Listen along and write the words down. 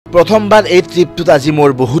প্ৰথমবাৰ এই ট্ৰিপটোত আজি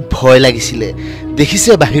মোৰ বহুত ভয় লাগিছিলে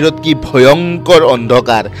দেখিছে বাহিৰত কি ভয়ংকৰ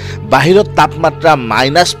অন্ধকাৰ বাহিৰত তাপমাত্ৰা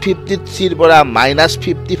 -53 পৰা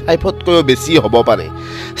 -55তকৈও বেছি হ'ব পাৰে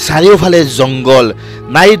চাৰিওফালে জংগল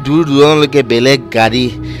নাই দূৰ দূৰণলৈকে বেলেগ গাড়ী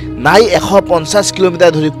নাই 150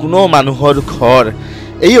 কিলোমিটাৰ ধৰি কোনো মানুহৰ ঘৰ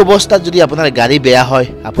এই অৱস্থাত যদি আপোনাৰ গাড়ী বেয়া হয়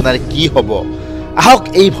আপোনাৰ কি হ'ব আহক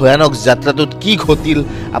এই ভয়ানক যাত্ৰাটোত কি ঘটিল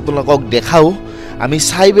আপোনালোকক দেখাও আমি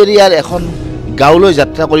সাইবেৰিয়াৰ এখন গাঁৱলৈ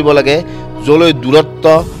যাত্ৰা কৰিব লাগে যলৈ দূৰত্ব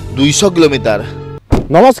 200 কিলোমিটাৰ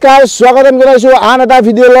নমস্কাৰ স্বাগতম জনাইছো আন এটা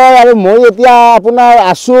ভিডিঅ'লৈ আৰু মই এতিয়া আপোনাৰ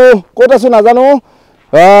আছো ক'ত আছো নাজানো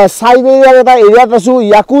সাইবেৰিয়াৰ এটা এৰিয়াত আছো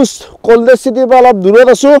ইয়াকুস্ক কোল্ডেষ্ট চিটিৰ পৰা অলপ দূৰত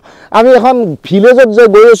আছো আমি এখন ভিলেজত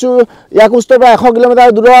গৈ আছো ইয়াকুস্কৰ পৰা 100 কিলোমিটাৰ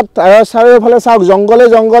দূৰত আৰু চাৰিওফালে চাওক জংগল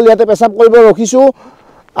ইয়াতে পেচাব কৰিব ৰখিছো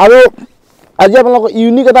আৰু আজি আপোনালোকক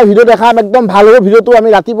ইউনিক এটা ভিডিঅ' দেখাম একদম ভাল হ'ব ভিডিঅ'টো আমি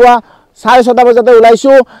ৰাতিপুৱা 6:30 বজাতে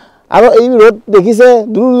ওলাইছো আৰু এই ৰোড দেখিছে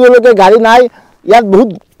দূৰ দূৰলৈকে গাড়ী নাই ইয়াত বহুত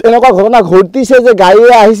এনেকুৱা ঘটনা ঘটিছে যে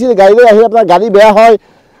গাড়ীৰে আহিছিল গাড়ীলৈ আহি আপোনাৰ গাড়ী বেয়া হয়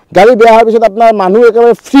গাড়ী বেয়া হোৱাৰ পিছত আপোনাৰ মানুহ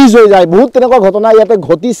একেবাৰে ফ্ৰিজ হৈ যায় বহুত তেনেকুৱা ঘটনা ইয়াতে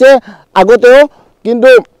ঘটিছে আগতেও কিন্তু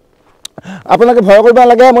আপোনালোকে ভয় কৰিব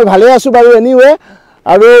নালাগে মই ভালে আছো বাৰু এনিৱে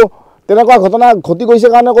আৰু তেনেকুৱা ঘটনা ঘটি গৈছে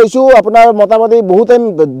কাৰণে কৈছো আপোনাৰ মোটামুটি বহুত টাইম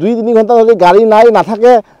 2-3 ঘণ্টা ধৰি গাড়ী নাই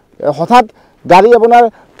নাথাকে হঠাৎ গাড়ী আপোনাৰ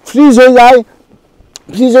ফ্ৰিজ হৈ যায়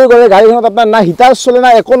ফ্ৰিজ হৈ গ'লে গাড়ীখনত আপোনাৰ না হিটাৰ চলে না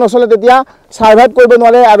একো নচলে তেতিয়া সাৰ্ভাইভ কৰিব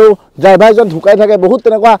নোৱাৰে আৰু ড্ৰাইভাৰজন ঢুকাই থাকে বহুত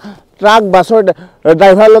তেনেকুৱা ট্ৰাক বাছৰ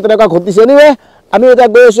ড্ৰাইভাৰৰ লগত তেনেকুৱা ঘটিছে এনিৱে আমি এটা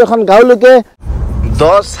গৈ আছো এখন গাঁৱলৈকে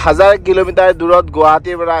 10,000 কিলোমিটাৰ দূৰত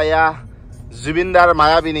গুৱাহাটীৰ পৰা এয়া জুবিনদাৰ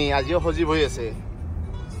মায়াবিনী আজিও সজীৱ হৈ আছে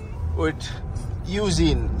উইথ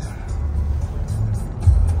ইউজিন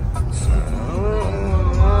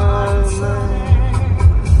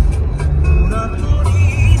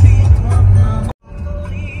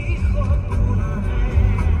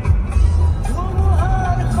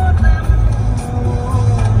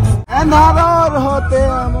নাৰৰ হতে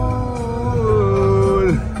মোৰ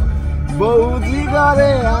বৌজি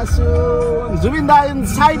ঘৰে আছো জুবিনদা ইন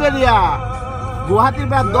সাইবেৰিয়া গুৱাহাটীৰ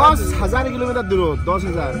পৰা 10,000 কিলোমিটাৰ দূৰত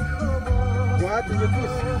 10,000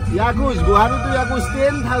 ইয়াকুস্ক Guwahati two ইয়াকুস্ক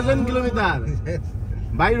 10,000 kilometre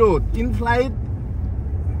by road in flight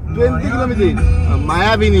 20 kilometre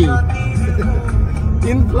Mayabini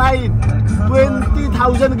in flight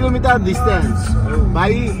 20,000 kilometer distance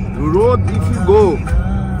by road if you go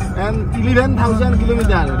and 11,000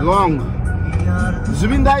 kilometer long.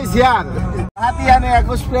 Zubinda is here. Happy and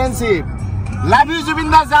Yakustk friendship. Love you,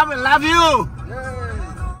 Zubinda. Love you.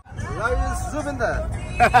 Love you, Zubinda.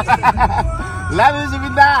 Love you,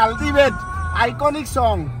 Zubinda. Ultimate, iconic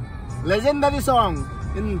song, legendary song.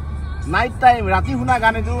 In night time, rati huna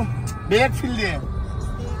gane tu bad feel diye.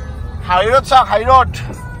 High road, sir. High road.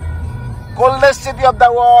 Coldest city of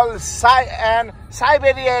the world, and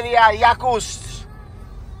Siberia area, Yakustk.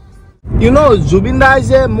 You know, Zubinda is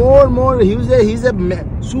a he's a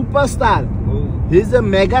superstar. Oh. He's a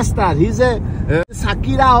mega star. He's a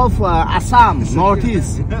Shakira of Assam,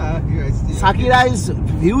 Northeast. Shakira is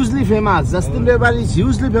hugely famous. Justin Bieber is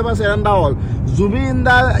hugely famous around the world.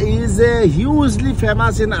 Zubinda is hugely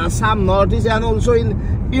famous in Assam, Northeast, and also in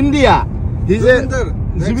India. He's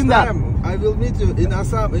Zubinda. I will meet you in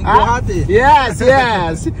Assam, in Guwahati.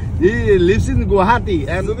 Yes. He lives in Guwahati.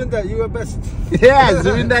 And Zubinda, you are best. Yes,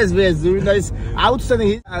 Zubinda is best. Zubinda is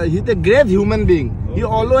outstanding. He's a great human being. Okay. He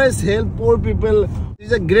always help poor people.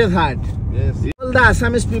 He's a great heart. Yes. All the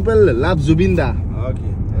Assamese people love Zubinda.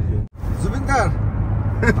 Okay. Zubinda,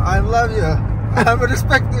 I love you. I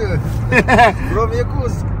respect you. From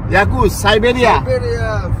Yakustk, Siberia.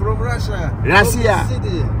 From Russia.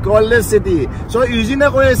 Coldest city. So Eugene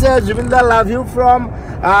says Zubinda love you from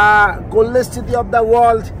coldest city of the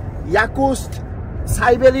world, Yakustk,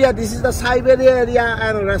 Siberia. This is the Siberia area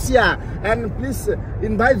and Russia. And please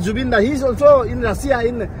invite Zubinda. He's also in Russia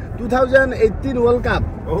in 2018 World Cup,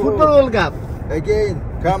 Football World Cup. Again,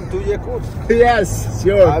 come to Yakutsk. Yes,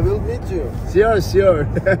 sure. I will meet you. Sure.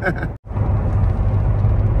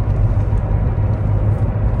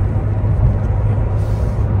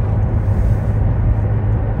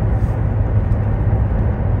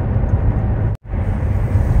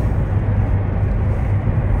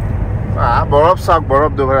 বৰফ চাওক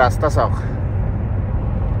বৰফ দুঘৰ ৰাস্তা চাওক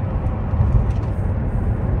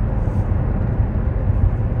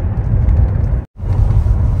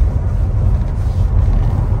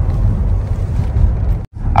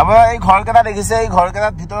আপোনাৰ এই ঘৰকেইটা দেখিছে এই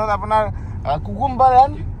ঘৰকেইটাৰ ভিতৰত আপোনাৰ কুকুম্বাৰ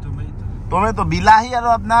টমেটো বিলাহী আৰু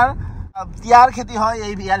আপোনাৰ তিয়াৰ খেতি হয়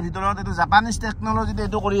এই ইয়াৰ ভিতৰত এইটো জাপানিজ টেকনলজিতে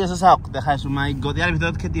এইটো কৰি আছে চাওক দেখাইছো মাই গড ইয়াৰ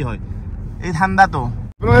ভিতৰত খেতি হয় এই ঠাণ্ডাটো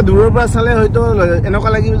আপোনালোকে দূৰৰ পৰা চালে হয়তো এনেকুৱা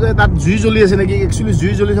লাগিব যে তাত জুই জ্বলি আছে নেকি একচুৱেলি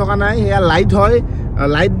জুই জ্বলি থকা নাই সেয়া লাইট হয়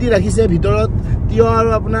লাইট দি ৰাখিছে ভিতৰত তিয়হ আৰু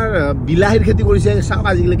আপোনাৰ বিলাহীৰ খেতি কৰিছে চাওক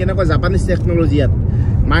আজিকালি কেনেকুৱা জাপানিজ টেকনলজি ইয়াত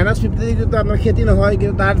 -50 ডিগ্ৰীটো আপোনাৰ খেতি নহয়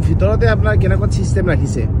কিন্তু তাৰ ভিতৰতে আপোনাৰ কেনেকুৱা চিষ্টেম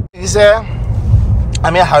ৰাখিছে দেখিছে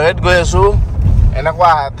আমি হাইৱেত গৈ আছো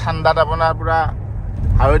এনেকুৱা ঠাণ্ডাত আপোনাৰ পুৰা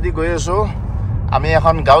হাইৱেদি গৈ আছো আমি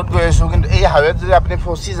এখন গাঁৱত গৈ আছো কিন্তু এই হাইৱেত যদি আপুনি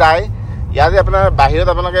ফচি যায় ইয়াতে আপোনাৰ বাহিৰত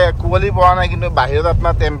আপোনালোকে কুঁৱলী পৰা নাই কিন্তু বাহিৰত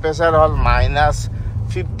আপোনাৰ টেম্পাৰেচাৰ হ'ল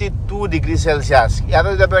 -52 ডিগ্ৰী চেলচিয়াছ ইয়াতে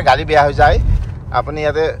যদি আপোনাৰ গাড়ী বেয়া হৈ যায় আপুনি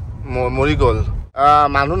ইয়াতে মৰি গ'ল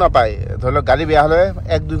মানুহ নাপায় ধৰি লওক গাড়ী বেয়া হ'লে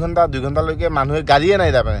 1-2 ঘণ্টা 2 ঘণ্টালৈকে মানুহে গাড়ীয়ে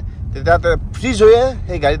নাই তাৰমানে তেতিয়া ফ্ৰিজ হৈয়ে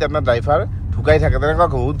সেই গাড়ীত আপোনাৰ ড্ৰাইভাৰ ঢুকাই থাকে তেনেকুৱা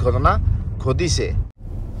বহুত ঘটনা ঘটিছে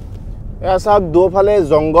এয়া চাওক দুফালে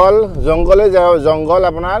জংঘল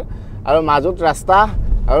আপোনাৰ আৰু মাজত ৰাস্তা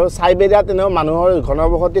আৰু চাইবেৰিয়াত এনেও মানুহৰ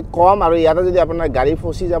ঘনবসতি কম আৰু ইয়াতে যদি আপোনাৰ গাড়ী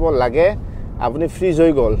ফচি যাব লাগে আপুনি ফ্ৰিজ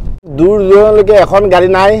হৈ গ'ল দূৰ দূৰলৈকে এখন গাড়ী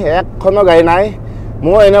নাই একখনো গাড়ী নাই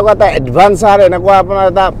মোৰ এনেকুৱা এটা এডভান্সাৰ এনেকুৱা আপোনাৰ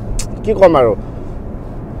এটা কি ক'ম আৰু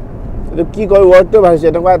এইটো কি কয় ৱৰ্ডটো ভাবিছোঁ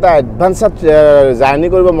এনেকুৱা এটা এডভান্সাৰ জাৰ্ণি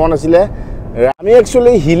কৰিব মন আছিলে আমি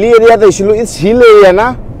একচুৱেলি হিলি এৰিয়াত আহিছিলোঁ ইটছ হিল এৰিয়া না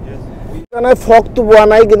সেইকাৰণে ফগটো পোৱা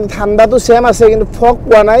নাই কিন্তু ঠাণ্ডাটো ছেম আছে কিন্তু ফগ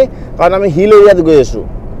পোৱা নাই কাৰণ আমি হিল এৰিয়াত গৈ আছোঁ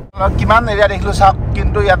কিমান এৰিয়া দেখিলোঁ চাওক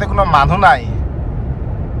কিন্তু ইয়াতে কোনো মানুহ নাই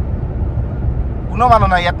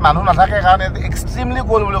ইয়াত মানুহ নাথাকে কাৰণ ইয়াত এক্সট্ৰিমলি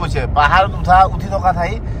কোল্ড বুলি কৈছে পাহাৰত উঠি থকা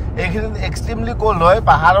ঠাই এইখিনিত এক্সট্ৰিমলি কোল্ড হয়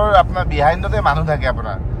পাহাৰৰ আপোনাৰ বিহাইণ্ডতে মানুহ থাকে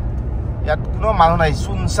আপোনাৰ ইয়াত কোনো মানুহ নাই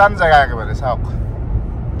চুনচান জেগা একেবাৰে চাওক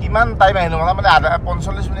কিমান টাইম আহিলোঁ মানে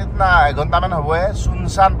 45 মিনিট না 1 ঘণ্টামান হ'বহে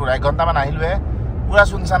চুনচান পুৰা 1 ঘণ্টামান আহিলোঁহে পুৰা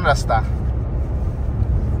চুনচান ৰাস্তা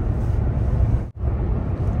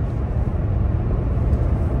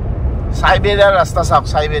Siberia rasta sab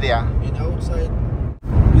Siberia. In outside,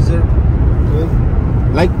 wizard,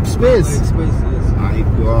 like space. Like space, yes. My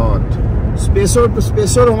God. Space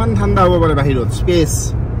or man thanda hobo pare bahirot. Space.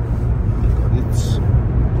 It's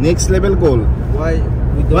next level goal.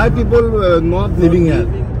 Why people not living here?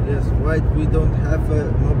 Yes. Why we don't have a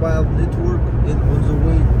mobile network on the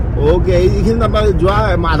way? Okay. Ikin na jwa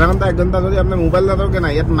adha ghanta 1 ghanta dhori apnar mobile network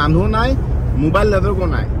nai. Yat manhu nai, mobile network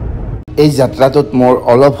nai. এই যাত্ৰাটোত মোৰ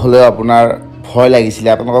অলপ হ'লেও আপোনাৰ ভয় লাগিছিলে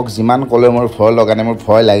আপোনালোকক যিমান ক'লে মোৰ ভয় লগা নাই মোৰ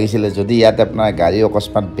ভয় লাগিছিলে যদি ইয়াত আপোনাৰ গাড়ী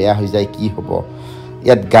অকস্মাত বেয়া হৈ যায় কি হ'ব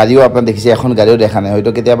ইয়াত গাড়ীও আপোনাৰ দেখিছে এখন গাড়ীও দেখা নাই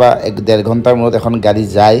হয়তো কেতিয়াবা 1.5 ঘণ্টাৰ মূৰত এখন গাড়ী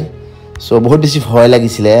যায় সো বহুত বেছি ভয়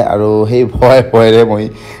লাগিছিলে আৰু সেই ভয়ৰে মই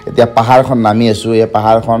এতিয়া পাহাৰখন নামি আছো এই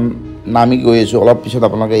পাহাৰখন নামি গৈ আছো অলপ পিছত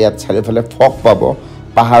আপোনালোকে ইয়াত চাৰিওফালে ফগ পাব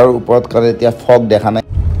পাহাৰৰ ওপৰত কৰে এতিয়া ফগ দেখা নাই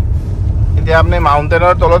এতিয়া আপুনি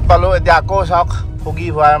মাউণ্টেনৰ তলত পালো এতিয়া আকৌ চাওক ফগি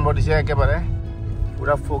হোৱা আৰম্ভ দিছে একেবাৰে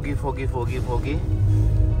পুৰা ফগি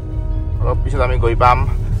অলপ পিছত আমি গৈ পাম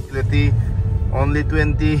এটি only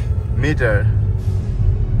 20 মিটাৰ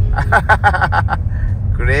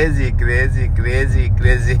ক্ৰেজি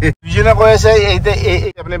বিজনে কৈ আছে এইতে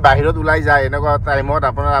আপুনি বাহিৰত ওলাই যায় এনেকুৱা টাইমত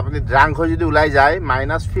আপুনি ড্ৰাংক হৈ যদি ওলাই যায়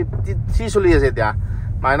 -53 চলি আছে এতিয়া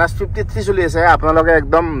 -53 চলি আছে আপোনালোকে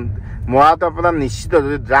একদম মৰাটো আপোনাৰ নিশ্চিত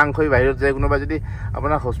যদি ড্ৰাংক হৈ বাহিৰত যায় কোনোবা যদি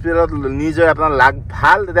আপোনাৰ হস্পিটেলত নি যায় আপোনাৰ লাগ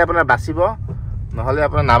ভাল তেতিয়া আপোনাৰ বাচিব নহ'লে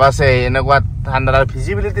আপোনাৰ নাবাচে এনেকুৱা ঠাণ্ডাৰ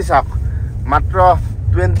ভিজিবিলিটি চাওক মাত্ৰ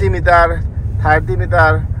 20 মিটাৰ 30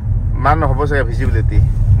 মিটাৰ মান হ'ব চাগে ভিজিবিলিটি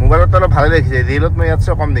মোবাইলত অলপ ভালে দেখিছে ৰিলত মই ইয়াত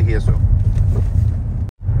কম দেখি আছোঁ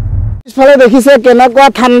পিছফালে দেখিছে কেনেকুৱা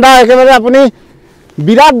ঠাণ্ডা একেবাৰে আপুনি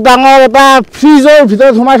বিৰাট ডাঙৰ এটা ফ্ৰিজৰ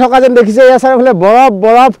ভিতৰত সোমাই থকা যেন দেখিছে ইয়াৰ চাৰিওফালে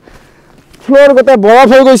বৰফ ফ্লোৰ গোটেই বৰফ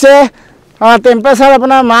হৈ গৈছে টেম্পাৰেচাৰ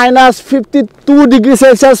আপোনাৰ -52 degree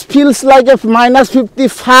Celsius feels like a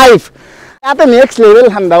 -55 ইয়াতে নেক্সট লেভেল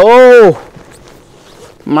ঠাণ্ডা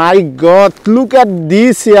মাই god look at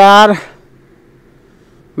this year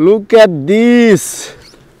look at দিছ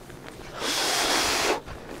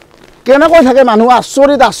কেনেকৈ থাকে মানুহ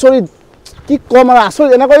আচৰিত কি কম আৰু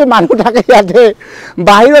আচৰিত এনেকৈ মানুহ থাকে ইয়াতে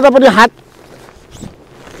বাহিৰত আপুনি হাত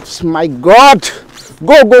মাই god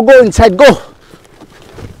Go inside, go.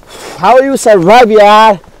 How you survive,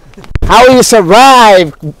 yaar? How you survive,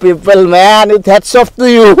 people, man? It hats off to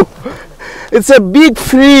you. It's a big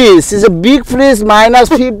freeze. It's a big freeze,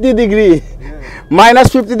 -50 degree.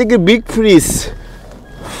 -50 degree, big freeze.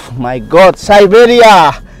 My God, Siberia.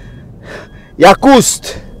 Yakustk.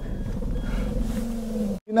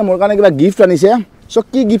 Kina মোৰ কাৰণে কিবা gift আনিছে so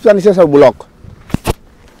কি gift আনিছে সব block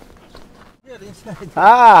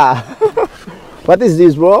What is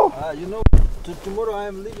this, bro? You know, tomorrow I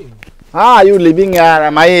am leaving. You leaving?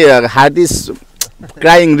 My heart is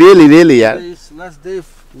crying, really. It's last day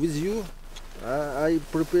with you. I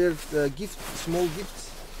prepared small gifts.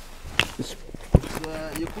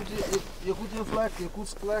 Yakutian flag,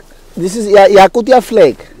 Yakutsk flag. This is Yakutia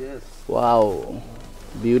flag. Yes. Wow,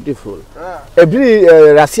 beautiful. Ah. Every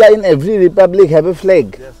Russia in every republic have a flag.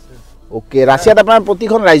 Yes. Okay, Russia ta apnar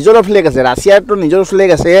protikhon rajyor flag ase. Russia to nijor flag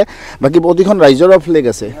ase, baki protikhon rajyor flag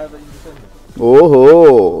ase. We have independence.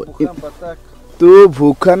 Oh, Bhukhan Pathak. to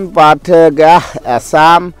Bhukhan Pathak,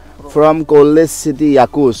 Assam from Koldes city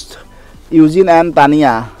Yakustk. Eugene and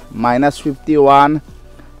Tania -51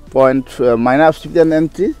 point -50 and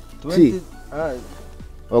 3. 20.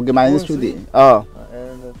 Okay, -50. Oh.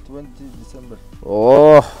 And 20 December.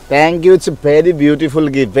 Oh, thank you. It's a very beautiful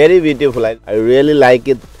gift. Very beautiful. I really like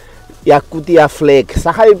it. Yakutia flag.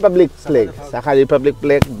 Sakha Republic flag. Sakha Republic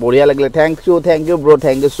flag. Boria lagle. Thank you, bro.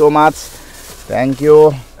 Thank you so much. Thank you.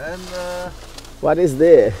 And What is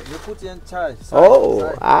there? Yakutian chai. Oh,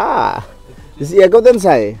 this is Yakutian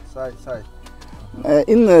chai. Sai.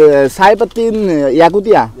 In chai patti in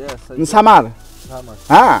Yakutia. Yes. In Samar.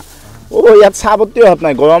 Samar. Oh, ইয়াত চাহ পত্তিও হাত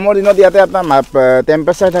নাই গৰমৰ দিনত ইয়াতে আপোনাৰ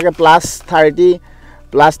temperature থাকে +30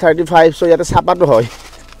 +35 so ইয়াতে চাহপাতো হয়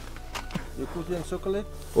Yakutian chocolate.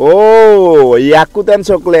 Oh, Yakutian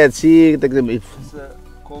chocolate. See, It's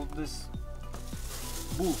called this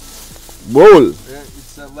bowl. Yeah,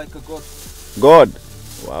 it's like a god. God.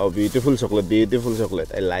 Wow, beautiful chocolate.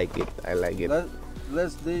 I like it.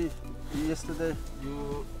 Last day, yesterday, you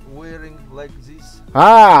wearing like this.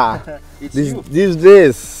 It's this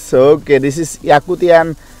dress. Okay, this is Yakutian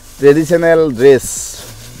traditional dress.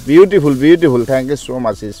 Beautiful. Thank you so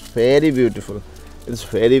much. It's very beautiful.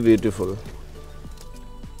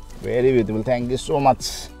 Thank you so much.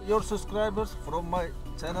 Your subscribers from my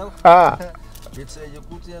channel. It's a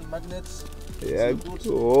Yakutian magnets.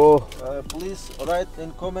 Oh. Please write in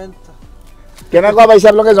comment. কেনেকুৱা পাইছে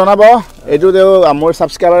আপোনালোকে জনাব এইটো মোৰ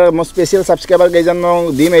subscriber মোৰ special subscriber কেইজনক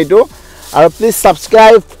দিম এইটো আৰু please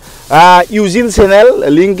subscribe Eugene channel,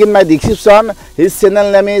 link in my description. His channel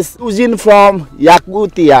name is Eugene from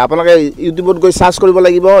Yakutia. আপোনালোকে ইউটিউবত গৈ সার্চ কৰিব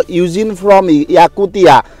লাগিব Eugene from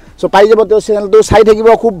Yakutia. So পাই যাব তেওঁ চেনেলটো চাই থাকিব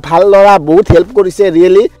খুব ভাল লৰা বহুত হেল্প কৰিছে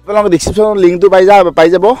ৰিয়েলি আপোনালোকে ডেসক্ৰিপচনৰ লিংকটো পাই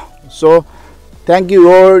যাব so thank you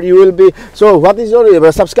or you will be so what is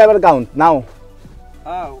your subscriber count now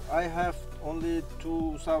I have only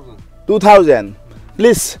 2000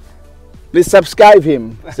 please subscribe him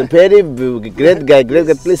it's a very great guy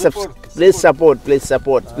please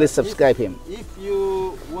subscribe him if you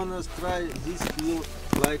want to try this deal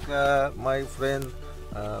like my friend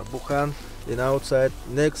Bhukhan in outside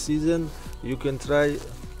next season you can try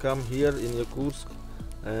come here in Yakutsk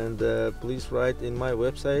and please write in my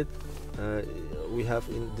website we have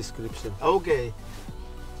in description okay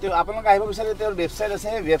তো আপোনাক আহিব বিচাৰে তেওঁৰ website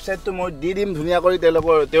আছে ওয়েবসাইটটো মই দি দিম ধুনিয়া কৰি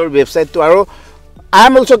তেওঁৰ ওয়েবসাইটটো আৰু I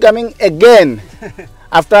am also coming again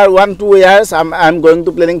after 1-2 years I'm going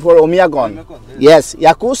to planning for Omiagon yes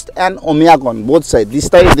Yakustk and Omiagon both side this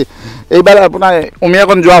time এইবাৰ আপোনাৰ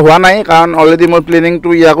Omiagon যোৱা হোৱা নাই কাৰণ অলৰেডি মই প্লেনিং টু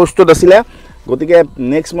Yakustত আছিল গতিকে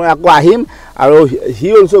নেক্সট মই আকৌ আহিম আৰু he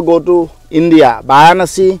also go to India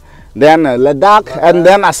Varanasi then Ladakh and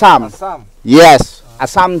then Assam yes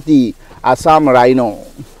Assam tea Assam rhino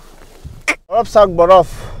বৰফ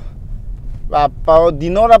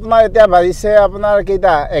দিনৰ আপোনাৰ এতিয়া বাজিছে আপোনাৰ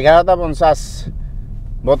কেইটা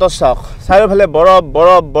 11:50 বতৰ চাওক চাৰিওফালে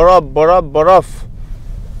বৰফ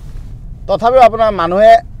তথাপিও আপোনাৰ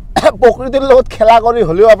মানুহে প্ৰকৃতিৰ লগত খেলা কৰি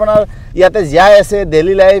হলিও আপোনাৰ ইয়াতে জীয়াই আছে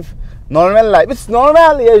daily life normal life it's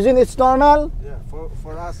normal Eugene it's normal yeah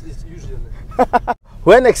for us it's usually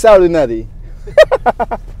when extraordinary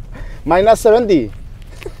 -70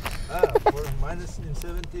 for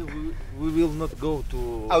 -70 we will not go to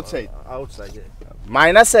outside yeah.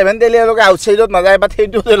 -70 le loke outside ot na jay but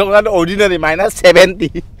hetu lokan ordinary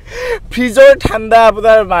 -70 freezer thanda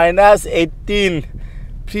apunar -18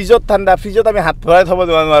 freezer thanda freezer ami hat bharai thobo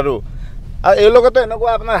নোৱাৰো আৰু এই লগতে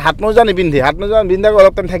এনেকুৱা আপোনাৰ হাত মোজা নিপিন্ধে হাত মোজা বিন্দাক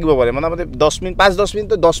অলপ টাইম থাকিব পাৰে মানে 10 মিনিট 5-10 মিনিট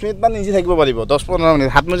 10 মিনিট মান নিজে থাকিব পাৰিব 10-15 মিনিট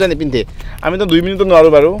হাত মোজা নিপিন্ধে আমি তো 2 মিনিটও নোৱাৰো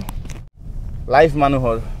বাৰু লাইফ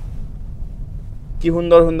মানুহৰ কি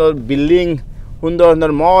সুন্দৰ বিল্ডিং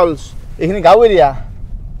সুন্দৰ মলস এখানে গাঁও এৰিয়া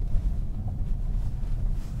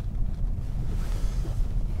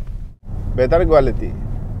বেটাৰ কোয়ালিটি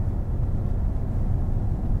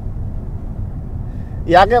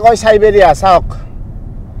ইয়াকে কয় সাইবেৰিয়া চাওক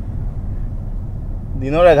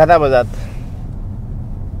দিনৰ 11টা বজাত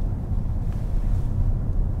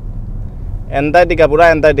এন্টাৰ্কটিকা পুৰা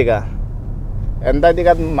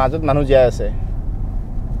এন্টাৰ্কটিকাত মাজত মানুহ জীয়াই আছে